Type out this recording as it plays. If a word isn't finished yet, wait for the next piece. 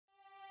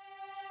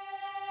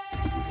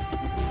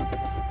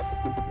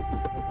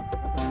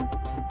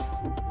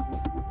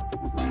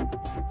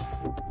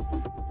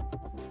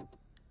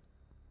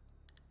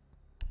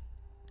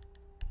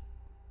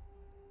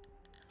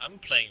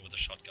playing with a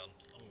shotgun.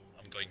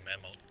 I'm going man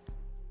mode.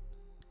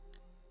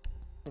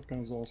 Shotgun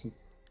is awesome.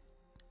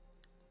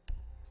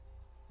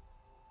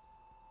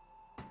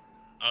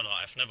 I don't know,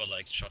 I've never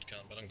liked shotgun,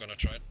 but I'm gonna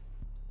try it.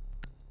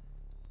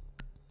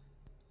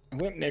 I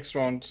think next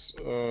round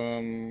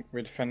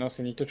with Defenders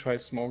you need to try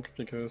smoke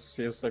because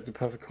he has like the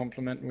perfect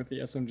complement with the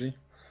SMG.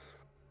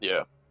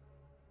 Yeah.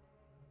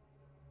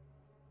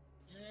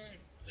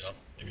 Yeah,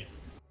 maybe.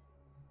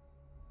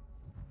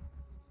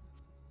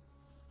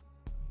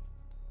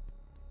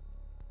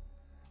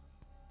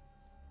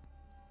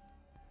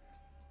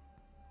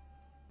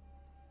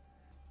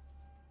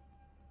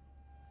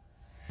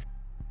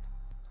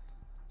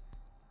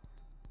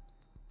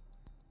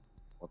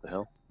 What the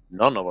hell?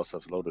 None of us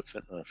have loaded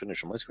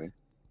finish on my screen.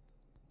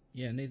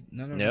 Yeah,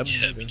 none of Yep. them.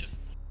 Yeah, me too.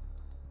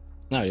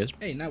 No, it is.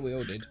 Hey, now we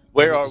all did.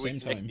 Where All are at the we same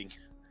time. connecting?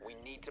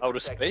 Outer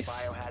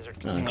space?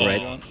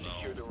 Great. Oh,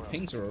 no.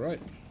 Pings are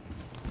alright.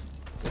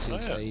 This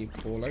is a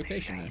poor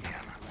location now.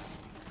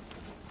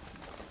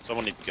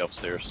 Someone need to go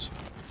upstairs.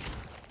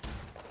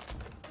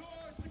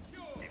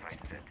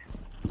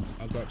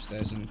 I'll go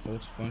upstairs and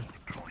fortify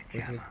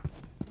quickly.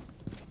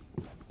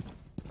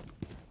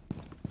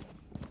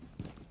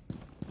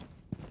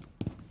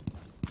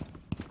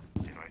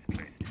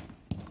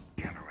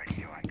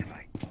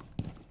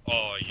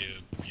 Oh,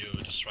 you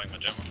destroying my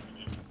jammer.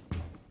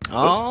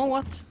 Oh,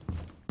 what?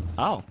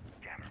 Oh.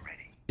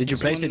 Did you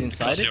place it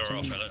inside Because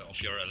it?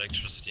 of your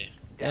electricity.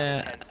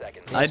 Yeah,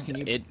 Yes, can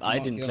you I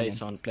mark didn't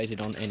the place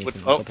it on anything. What,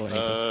 on top of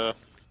anything.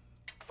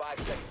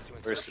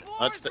 where's it?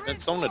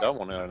 It's only that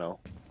one I know.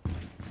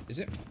 Is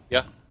it?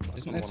 Yeah.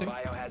 Isn't there two?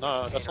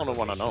 No, that's not the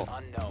one I know.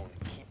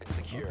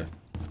 Okay.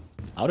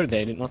 How did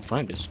they not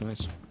find this?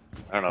 Nice.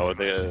 I don't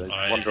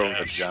know, one drone got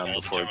have jammed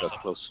all the before it jammers got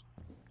up. close.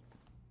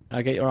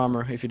 I get your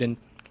armor if you didn't.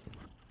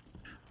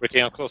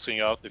 Ricky, I'm closing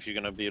you out if you're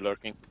gonna be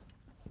lurking.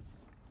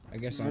 I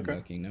guess I'm Okay.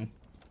 working now.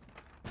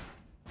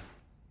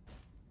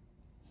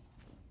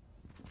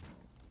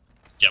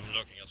 Yeah, I'm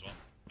lurking as well.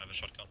 I have a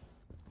shotgun.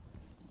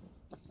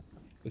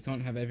 We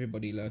can't have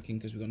everybody lurking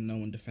because we've got no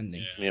one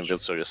defending. Yeah. Me and Bill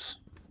serious.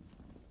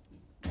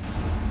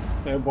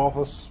 They're above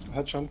us,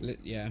 headshot.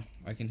 Yeah,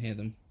 I can hear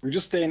them. We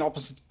just stay in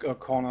opposite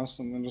corners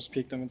and then just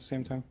peek them at the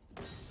same time.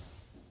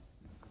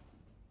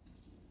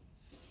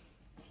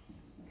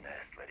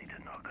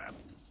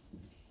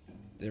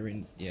 They're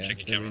in, yeah,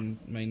 Checking they're camera. in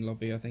main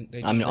lobby, I think.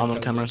 They I'm just on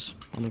reloaded. cameras.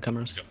 I'm on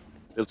cameras.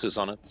 Bill's is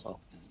on it, so.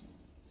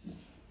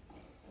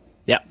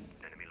 Yeah.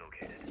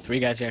 3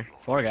 guys here.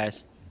 4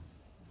 guys.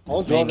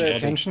 I'll draw Main their lobby.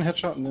 attention,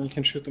 headshot, and then you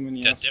can shoot them in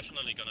the They're ass.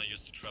 definitely gonna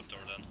use the trapdoor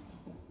then.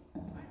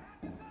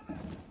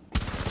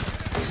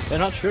 They're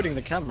not shooting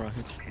the camera.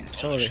 It's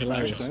so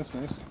hilarious. Nice,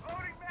 nice.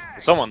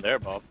 There's someone there,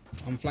 Bob.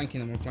 I'm flanking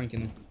them, I'm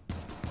flanking them.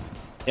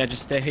 Yeah,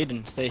 just stay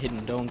hidden. Stay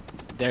hidden. Don't.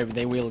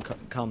 They will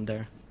come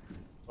there.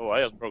 Oh,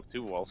 I just broke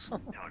 2 walls.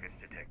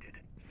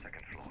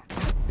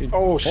 Dude,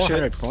 Oh,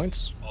 400 shit.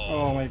 points.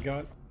 Oh my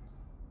god.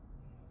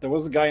 There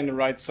was a guy in the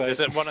right side.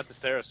 There's one at the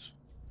stairs.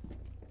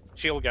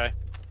 Shield guy.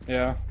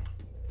 Yeah.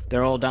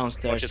 They're all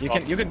downstairs. Watch it You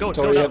pop. can go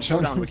Sorry, down. Edson.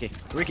 Go down, Ricky.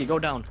 Ricky, go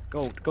down.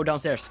 Go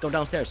downstairs. Go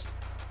downstairs.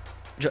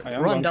 I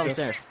am Run downstairs.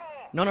 downstairs.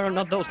 No,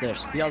 not those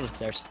stairs. The other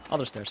stairs.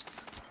 Other stairs.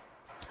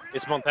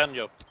 It's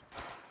Montano.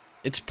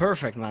 It's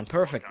perfect, man.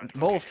 Perfect.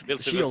 Both Build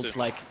it, shields, build it.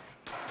 like.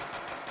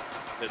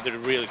 They're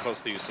really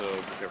close to you, so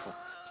be careful.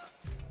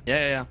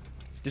 Yeah.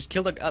 Just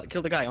kill the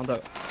guy on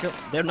the.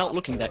 They're not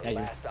looking at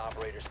you.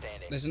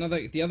 There's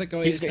another, the other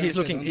guy He's- is he's downstairs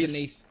looking- he's-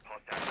 underneath.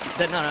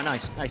 No,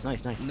 nice.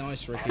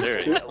 Nice, Ricky.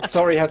 There he is.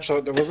 Sorry,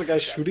 headshot. There was a guy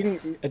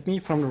shooting at me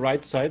from the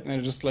right side, and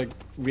I just like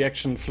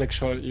reaction flick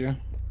shot at you.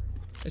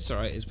 It's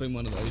alright, it's been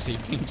one of those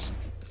evenings.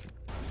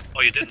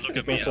 Oh, you didn't look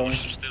at me. I Sorry. was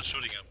still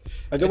shooting him.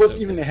 And there was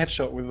even a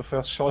headshot with the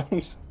first shot.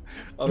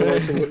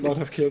 Otherwise, I would not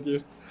have killed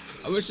you.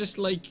 I was just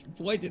like,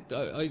 why did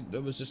I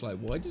was just like,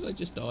 why did I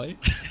just die?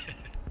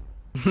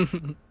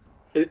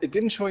 It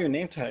didn't show your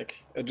name tag.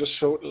 It just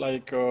showed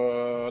like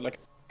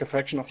a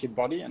fraction of your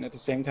body, and at the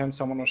same time,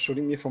 someone was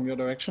shooting me from your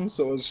direction.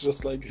 So it was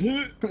just like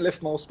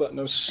left mouse button.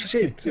 Oh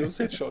shit! It was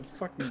headshot.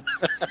 Fuck me.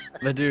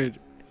 But dude.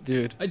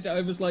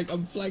 I was like,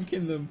 I'm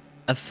flanking them.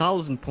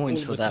 1,000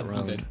 points All for of a that sudden,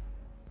 round. then.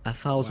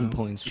 1,000 Wow.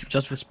 points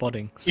just for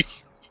spotting. Holy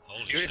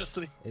shit.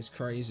 Seriously? It's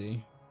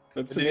crazy.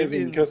 That's Did you amazing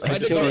mean- because I'd I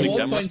have killed got Sorry, more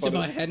camera points if I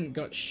spotted. hadn't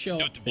got shot.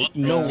 Dude, what?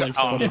 No Yeah. one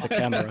spotted the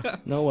camera.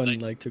 No one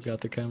like took out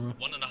the camera.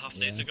 1.5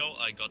 days Yeah. ago,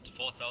 I got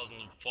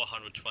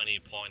 4,420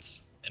 points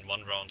in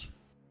 1 round.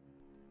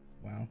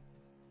 Wow.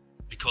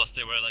 Because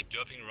they were like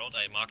derping road,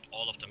 I marked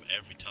all of them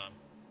every time.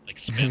 Like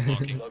spam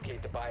marking.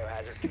 Locate the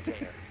biohazard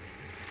container.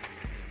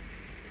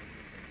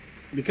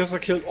 Because I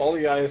killed all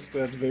the guys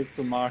that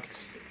Wilzo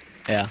marked.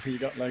 Yeah. He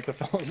got like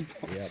 1,000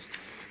 points.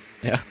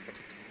 Yeah.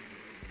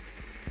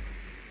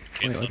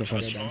 Okay, Wait, it's what the not fuck?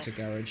 Go first down round. to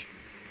garage.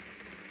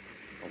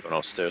 I'm going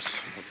upstairs.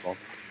 No problem.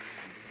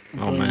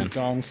 Oh, man.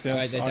 Downstairs.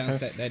 Alright, they're archives.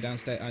 downstairs. They're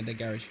downstairs. They're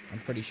garage. I'm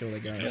pretty sure they're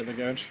garage. Yeah, the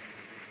garage.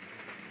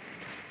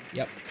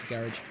 Yep,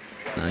 garage.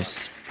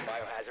 Nice.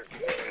 Biohazard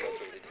container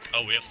located.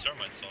 Oh, we have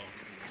termites, so.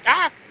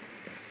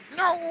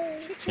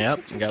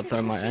 Yep, we got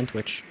Thermite and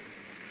Twitch.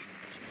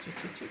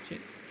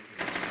 Shit.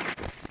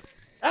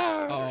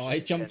 I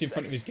jumped in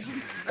front of his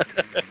gun.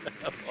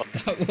 That's all.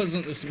 That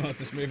wasn't the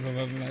smartest move I've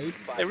ever made.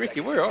 Hey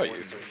Ricky, where are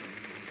you?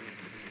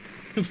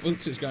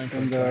 Fuchs is going for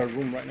In a the try.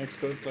 room right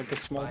next to it, like a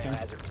small thing.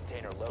 Biohazard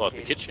container What, the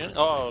located. kitchen?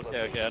 Oh,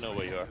 okay, I know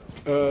where you are.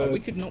 Oh, we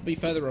could not be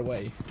further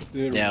away.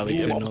 The Yeah, we room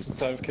could not. opposite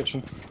side of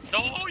kitchen. No,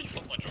 you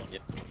fucked my drone.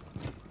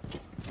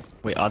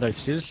 Wait, are they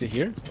seriously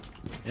here?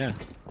 Yeah.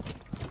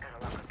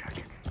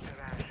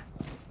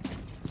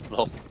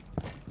 No.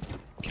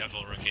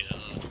 Careful, Ricky.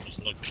 It's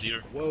not clear.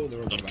 Whoa,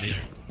 they're all Not back. clear.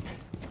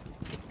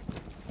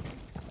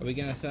 Are we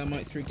gonna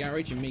thermite through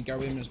garage and me go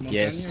in as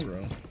Montana? Yes.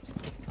 Or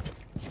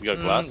You got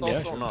glass yeah,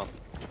 also sure. or not?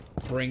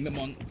 bring them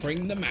on,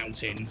 bring them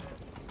out in.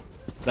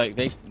 Like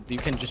you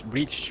can just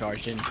breach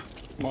charge in.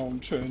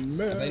 Mountain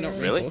man. Have they not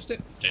Really? reinforced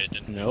it? They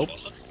didn't Nope.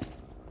 reinforce it.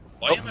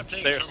 Why Oh, am I playing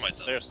stairs, termites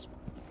then? stairs.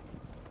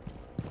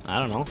 I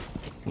don't know.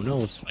 Who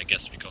knows? I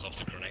guess because of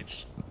the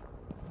grenades.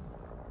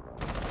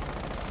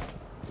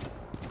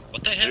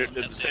 What the hell?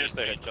 The stairs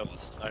there, headshot.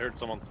 I heard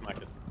someone smack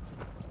it.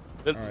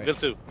 Alright.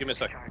 Vilsu, give me a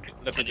sec.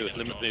 Let me do it,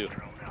 let me do it.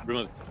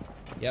 Remove it.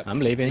 Yep. I'm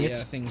leaving The,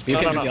 it. things You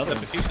No, can no, do no, the let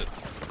other me fuse it.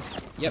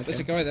 Yep, there's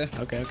a guy there.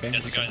 Okay, okay.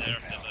 There's a guy there. I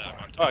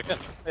marked Oh, him. I can.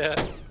 Yeah.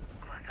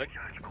 Sec.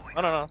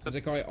 No, no, no. There's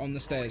a guy on the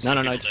stairs. No,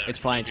 People it's there, it's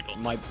fine. It's people.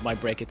 my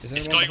break it. Is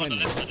He's anyone going on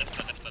the behind left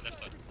me? side, left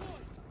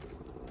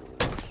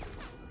side.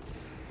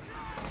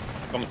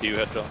 Coming to you,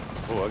 headshot.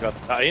 Oh,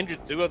 I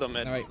injured two of them,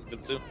 Alright.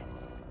 Vilsu.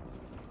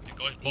 He's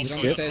Both on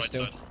going the stairs right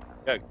still. side.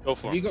 Yeah, go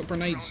for Have you him. got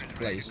grenades,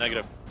 Blaze?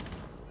 Negative.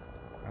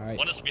 Alright.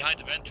 One is behind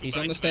the vent. Two He's on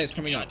behind the stairs vent, two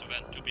coming behind up. the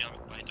vent, two behind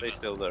the Stay vent.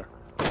 still there.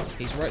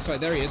 He's right side.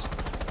 There he is.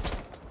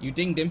 You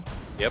dinged him.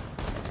 Yep.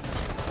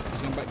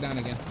 He's going back down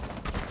again.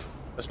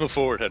 Let's move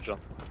forward, headshot.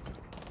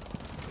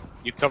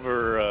 You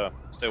cover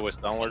stairways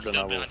downward, and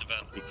I Still will. behind the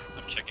vent. peek.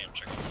 I'm checking.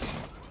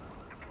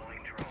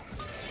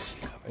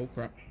 Oh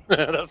crap.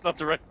 That's not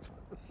the right.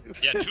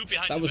 Yeah, two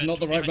behind That the was vent, not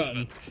the two right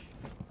behind button.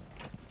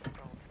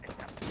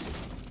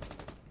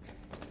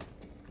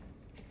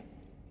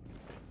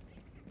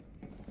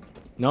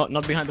 No,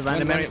 not behind the van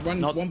One, anymore. one,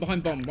 Not one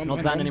behind bomb. One not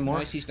behind van bomb. anymore.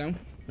 Nice, he's down.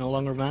 no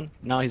longer van.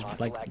 Now he's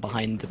like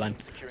behind the van.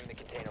 Securing the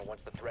container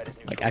once the threat is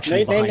Like neutralized. actually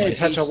Nate, behind Nate, it. Nate,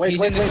 Hatcher, wait, he's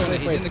wait, in the wait, corner. wait,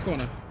 He's wait. in the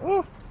corner.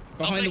 Oh,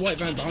 Behind the white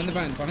van. Behind the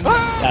van. Behind the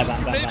van. Yeah,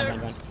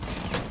 van.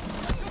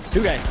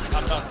 Two guys.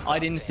 I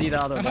didn't see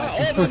the other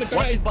guy. Oh, no, the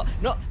guy.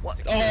 No, what?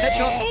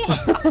 Oh!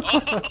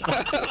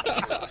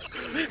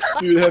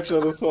 Dude,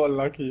 Headshot is so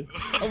unlucky.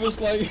 I was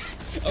like,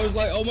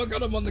 oh my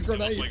god, I'm on the My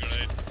grenade.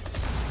 grenade.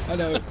 I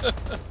know.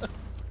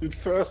 Dude,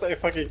 first I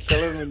fucking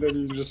kill him and then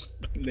you just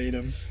laid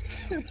him.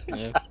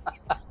 Yeah.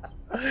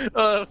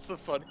 oh, that's so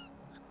funny.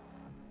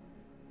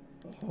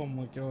 Oh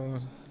my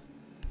god.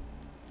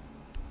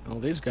 Oh,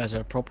 these guys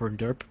are proper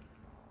derp.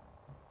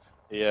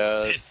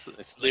 Yes,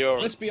 they are.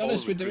 Let's be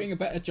honest, all we're doing a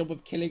better job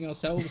of killing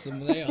ourselves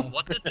than they are.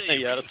 What did they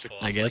Yeah, that's true.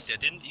 reinforce? I guess.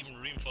 Like, they didn't even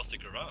reinforce the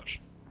garage.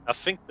 I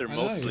think they're I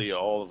know. mostly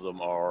all of them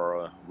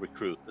are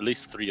recruit. At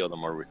least 3 of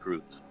them are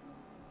recruit.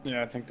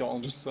 Yeah, I think they all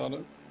just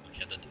started.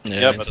 Okay, then. Yeah,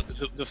 Yeah, but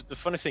the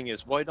funny thing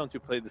is, why don't you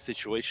play the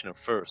situation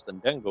first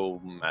and then go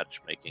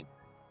matchmaking?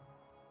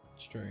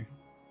 It's true.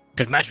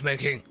 Good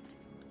matchmaking.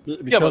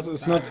 Because but-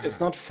 it's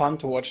not fun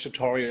to watch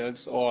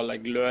tutorials or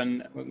like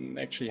learn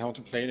actually how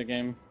to play the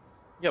game.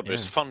 Yeah, but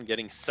it's Yeah. fun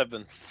getting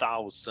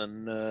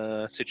 7,000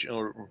 or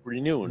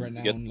renewing. to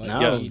get, Renown, like,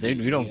 No, really,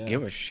 we don't yeah.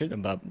 give a shit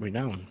about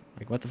renown.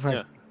 Like what the fuck?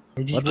 Yeah.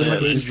 What the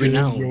fuck is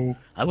renown?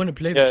 I want to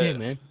play the Yeah, game,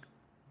 man.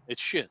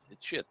 it's shit.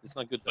 It's shit. It's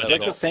not good. But at It's like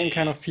all. the same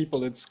kind of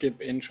people that skip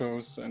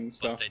intros and But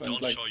stuff they and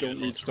don't like show you don't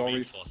how read to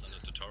stories. reinforce in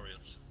the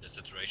tutorials. The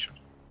situation.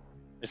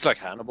 It's like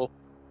Hannibal.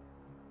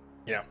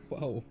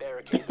 Whoa.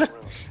 Barricade the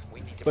room.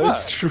 We need to But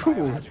it's protect true.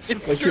 biohazard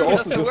It's Like true, you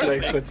also that's just the like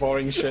worst said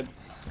boring shit.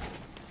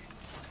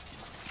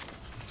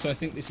 So I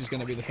think this is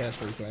going to be the first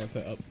replay I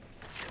put up.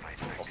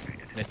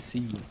 Let's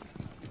see.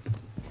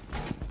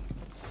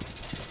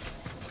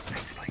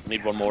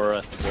 Need one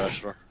more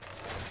garage door.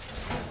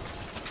 I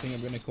think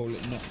I'm going to call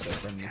it not so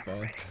friendly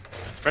fire.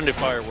 Friendly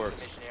fire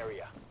works. mission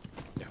area.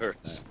 It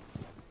hurts.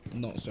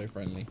 Not so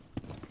friendly.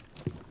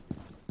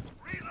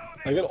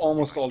 I got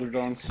almost all the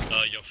drones.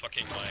 You're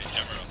fucking my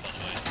camera, by the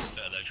way.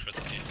 The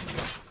electricity.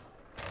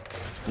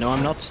 No,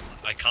 I'm not.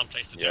 I can't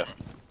place the Yeah. camera.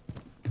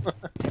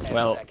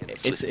 Well,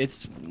 seconds.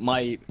 it's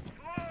my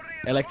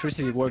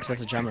electricity works as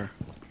a jammer,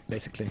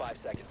 basically. 5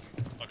 seconds.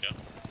 Okay.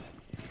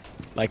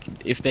 Like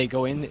if they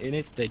go in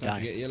it, they Don't die.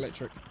 forget your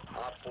electric.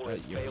 Op 4 has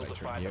Your failed to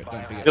electric. find Yeah, the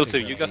don't forget. biohazard. Vilsu, to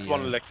you grab got the,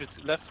 one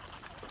electricity left?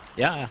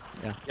 Yeah.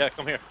 Yeah,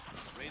 come here.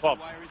 Bob,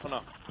 come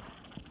on.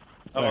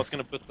 I Where? was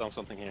gonna put down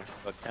something here,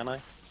 but can I?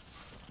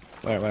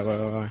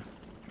 Where?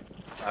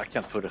 I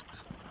can't put it.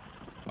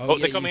 Oh,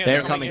 they're you coming in, can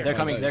They're They're coming. check They're one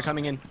coming. of They're those.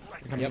 coming in.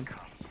 They're coming Yep. in.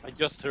 I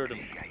just heard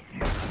him.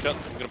 Shut,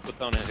 I'm gonna put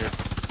down in here.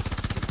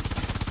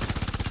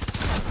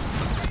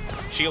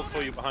 Shield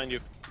for you behind you.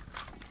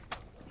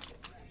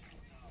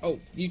 Oh,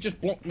 you just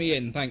blocked me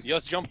in. Thanks.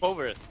 Just jump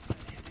over it.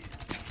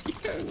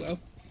 Yeah, well.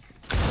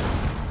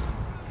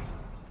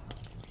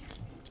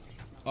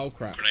 Oh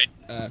crap. Grenade.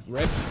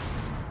 Red.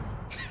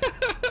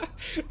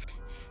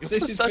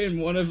 This has been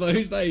one of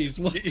those days.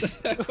 What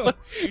the hell?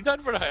 You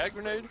died for the hand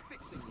grenade?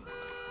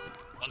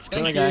 One's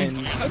Thank a guy you. in-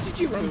 How did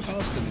you run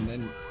past them and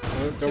then...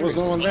 There was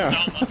no one there.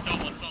 One's down,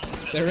 one's down.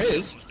 There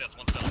is? One's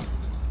down.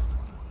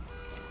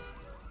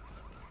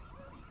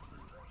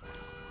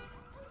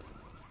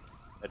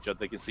 Headshot,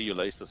 they can see you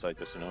laser sight,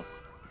 just you know.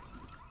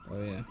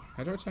 Oh yeah.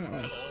 How do I turn it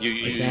on?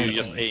 You can't.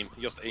 just aim.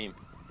 Just aim.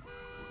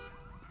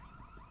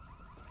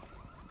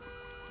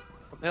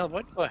 What the hell?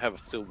 Why do I have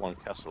still one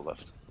castle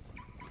left?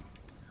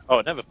 Oh,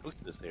 I never put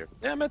this here.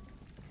 Damn it!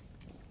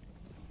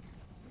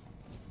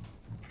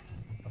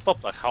 I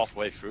stopped like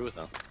halfway through it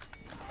now.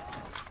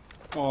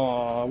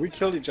 Oh, we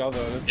killed each other.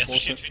 That's Yes,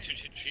 bullshit. shoot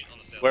on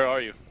the stairs. Where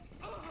are you?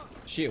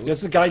 Shield.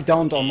 There's a guy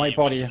downed on my He went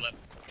body. to the left.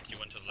 He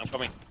went to the I'm left.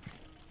 coming.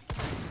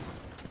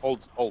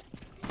 Hold.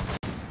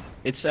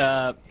 It's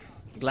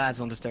glass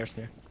on the stairs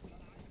there.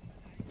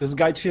 There's a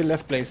guy to your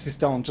left, Blaze. He's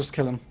down. Just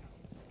kill him.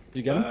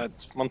 You get him?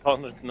 It's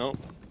Montana. No.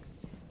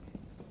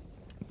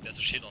 There's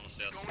a shield on the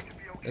stairs.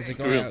 There's a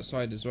guy Real.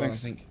 outside as well,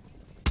 Thanks. I think.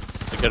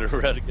 I got a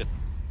eradicate.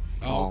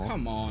 Oh, Aw.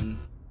 come on.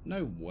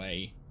 No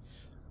way.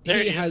 There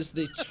he he is. has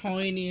the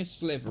tiniest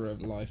sliver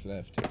of life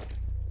left.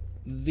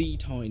 The Yeah, I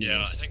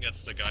tiniest. think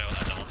that's the guy on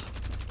that down.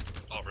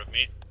 Oh, rip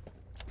me.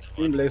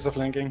 Team laser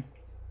flanking.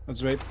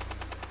 That's right.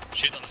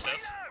 Shield on the stairs.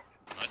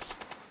 Nice.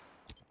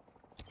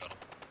 Got him.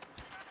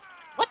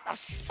 What the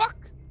fuck?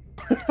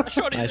 I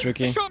shot him. Nice,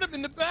 Ricky. I shot him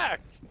in the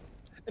back,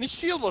 and his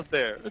shield was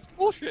there. It's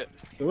bullshit.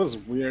 That was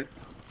weird.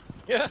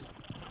 Yeah.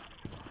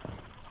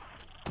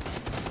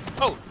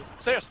 Oh,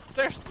 stairs.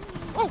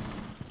 Oh,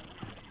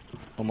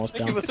 Almost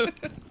thank you, down.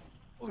 Masood.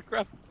 Holy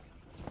crap.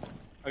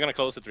 I'm gonna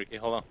close it, Ricky.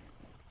 Hold on.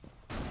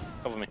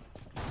 Cover me.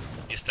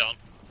 He's down.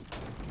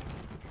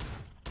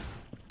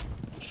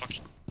 Fuck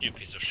you,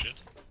 piece of shit.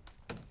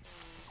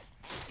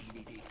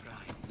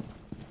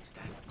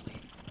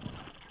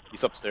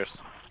 He's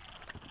upstairs.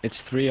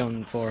 It's 3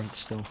 on 4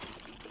 still.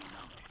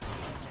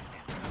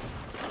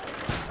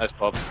 Nice,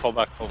 Bob. Fall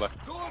back.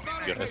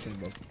 You're hit.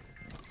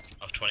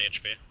 I have 20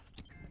 HP.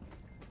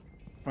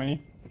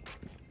 20.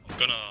 I'm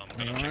gonna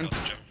check out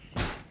the gym.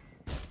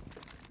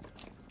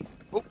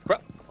 Oh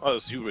crap! Oh, that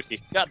was you,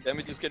 Ricky. God damn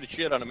it! You scared the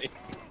shit out of me.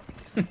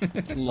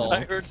 Lol.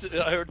 I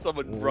heard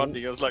someone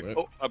running. I was like, Rip.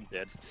 oh, I'm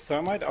dead.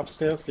 Thermite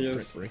upstairs. He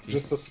has Rip, Ricky.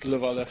 just a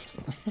sliver left.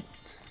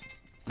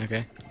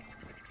 Okay.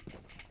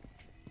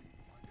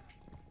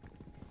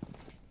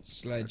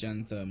 Sledge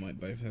and Thermite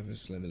both have a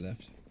sliver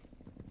left.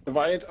 If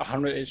I had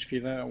 100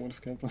 HP there, I would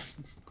have killed him.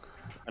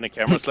 Any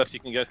cameras left you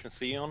guys can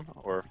see on,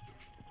 or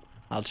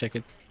I'll check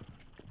it.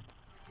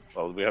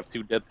 well, we have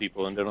 2 dead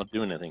people and they're not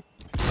doing anything.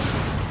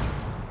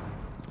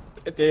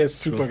 They are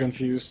super Cool.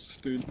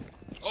 confused, dude.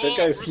 Oh, That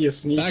guy's here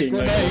sneaking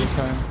like all grenade. the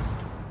time.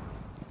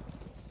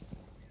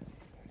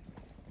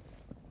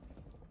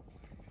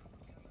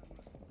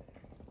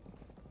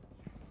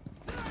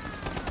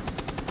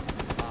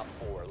 Op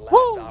 4, last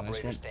Woo! operator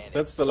Nice one. standing.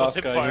 That's the Was last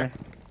hip guy fire. here.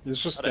 He's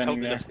just How the hell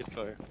standing did I there. hit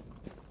fire?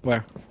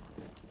 Where?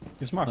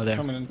 He's marked. Oh, there.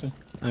 Permanently.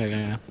 Okay,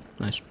 yeah.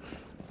 Nice.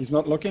 He's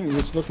not looking.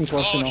 He's looking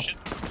towards you Oh now. shit.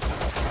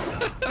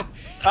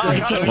 I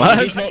got him. What?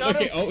 He's I not got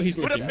looking. him. Oh, he's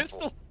With a looking.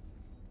 pistol.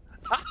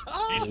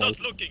 He's not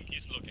looking,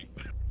 he's looking.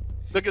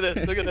 Look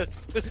at this.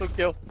 Pistol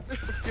kill.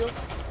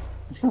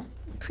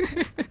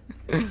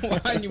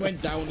 And you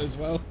went down as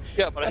well.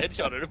 Yeah, but I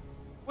headshotted him.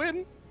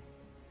 Win.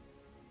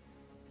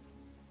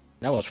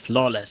 That was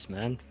flawless,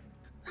 man.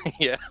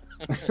 Yeah,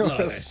 That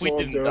was We so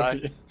didn't die.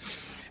 dirty.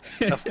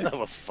 that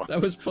was fun.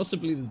 That was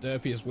possibly the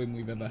derpiest win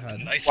we've ever had.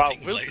 Nice Wow, thing,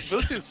 Blaze.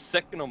 Wilts is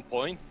second on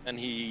point, and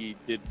he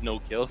did no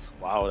kills.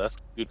 Wow,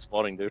 that's good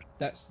spotting, dude.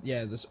 That's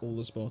all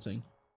the spotting.